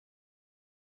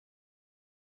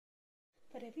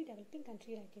For every developing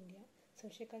country like India,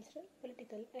 socio-cultural,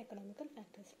 political and economical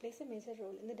factors plays a major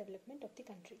role in the development of the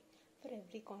country. For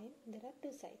every coin, there are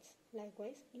two sides.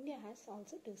 Likewise, India has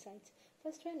also two sides.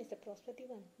 First one is the prosperity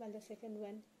one, while the second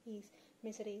one is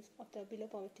miseries of the below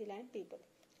poverty line people.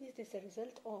 Is this a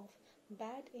result of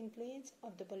bad influence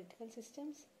of the political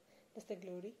systems? Does the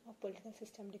glory of political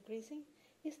system decreasing?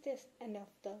 Is this end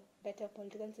of the better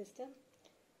political system?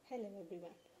 Hello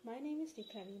everyone, my name is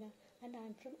Praveena and I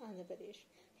am from Andhra Pradesh.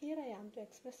 Here I am to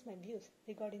express my views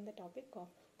regarding the topic of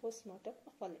postmortem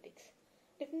of politics.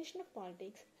 Definition of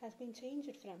politics has been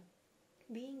changed from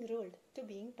being ruled to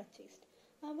being purchased.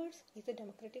 Ours is a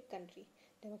democratic country.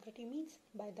 Democracy means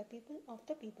by the people, of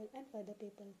the people and for the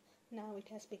people. Now it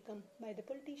has become by the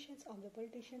politicians, of the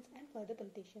politicians and for the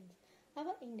politicians.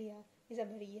 Our India is a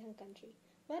very young country.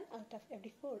 1 out of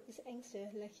every 4 is a youngster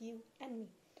like you and me.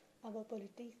 Our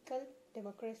political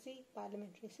democracy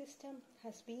parliamentary system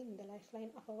has been the lifeline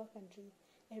of our country.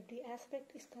 Every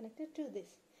aspect is connected to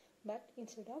this. But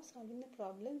instead of solving the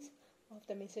problems of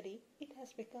the misery, it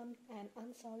has become an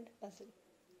unsolved puzzle.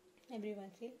 Everyone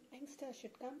feels youngsters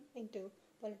should come into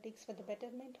politics for the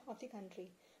betterment of the country.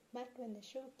 But when they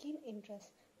show keen interest,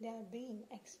 they are being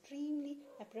extremely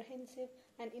apprehensive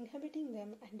and inhibiting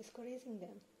them and discouraging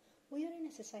them. We are in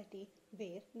a society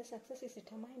where the success is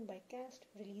determined by caste,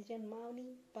 religion,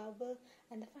 money, power,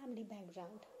 and the family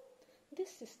background. This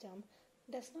system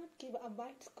does not give a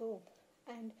wide scope,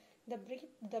 and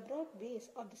the broad base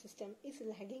of the system is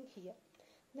lagging here.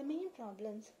 The main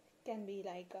problems can be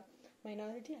like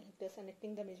minority electors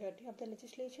electing the majority of the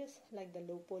legislatures, like the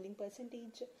low polling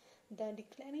percentage, the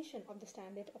declination of the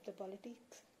standard of the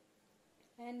politics,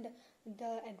 and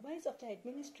the advice of the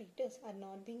administrators are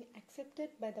not being accepted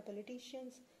by the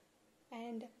politicians,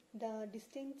 and the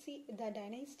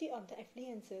dynasty of the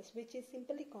affluences, which is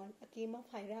simply called a game of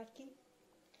hierarchy.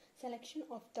 Selection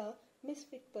of the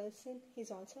misfit person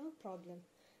is also a problem.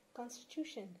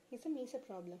 Constitution is a major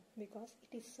problem because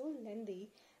it is so lengthy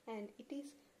and it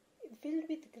is filled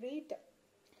with great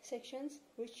sections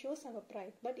which shows our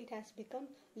pride, but it has become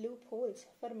loopholes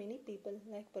for many people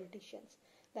like politicians.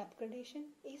 The upgradation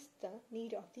is the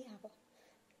need of the hour.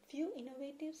 Few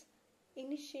innovatives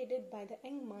initiated by the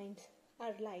young minds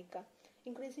are like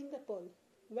increasing the poll.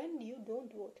 When you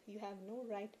don't vote, you have no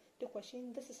right to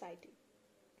question the society.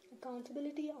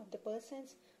 Accountability of the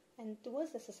persons and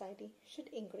towards the society should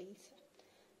increase.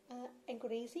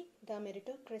 Encouraging the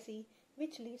meritocracy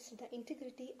which leads to the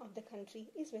integrity of the country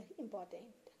is very important.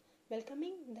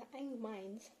 Welcoming the young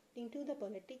minds into the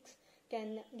politics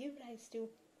can give rise to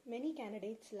many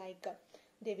candidates like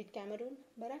David Cameron,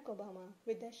 Barack Obama,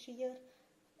 with the sheer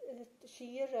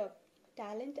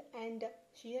talent and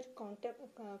sheer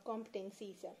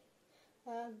competencies.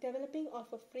 Developing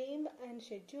of a frame and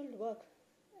scheduled work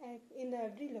in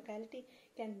every locality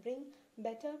can bring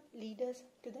better leaders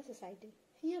to the society.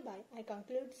 Hereby, I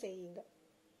conclude saying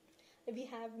we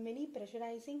have many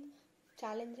pressurizing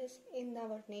challenges in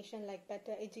our nation like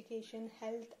better education,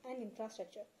 health and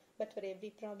infrastructure. But for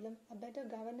every problem, a better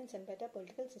governance and better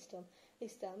political system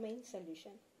is the main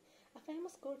solution. A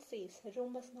famous quote says,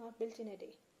 Rome was not built in a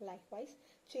day. Likewise,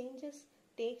 changes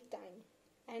take time.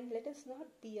 And let us not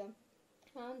be a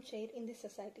armchair in this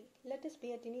society. Let us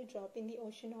be a tiny drop in the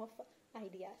ocean of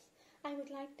ideas. I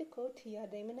would like to quote here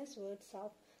the eminent words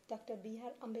of Dr.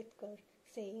 B.R. Ambedkar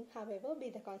saying, however be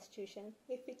the constitution,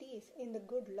 if it is in the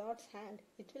good Lord's hand,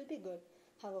 it will be good.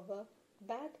 However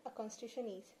bad a constitution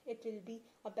is, it will be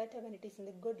a better when it is in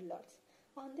the good Lord's.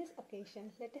 On this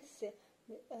occasion, let us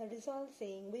resolve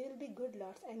saying we will be good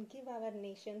Lords and give our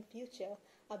nation future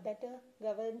a better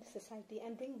governed society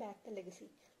and bring back the legacy.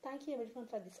 Thank you everyone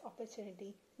for this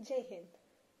opportunity. Jai Hind.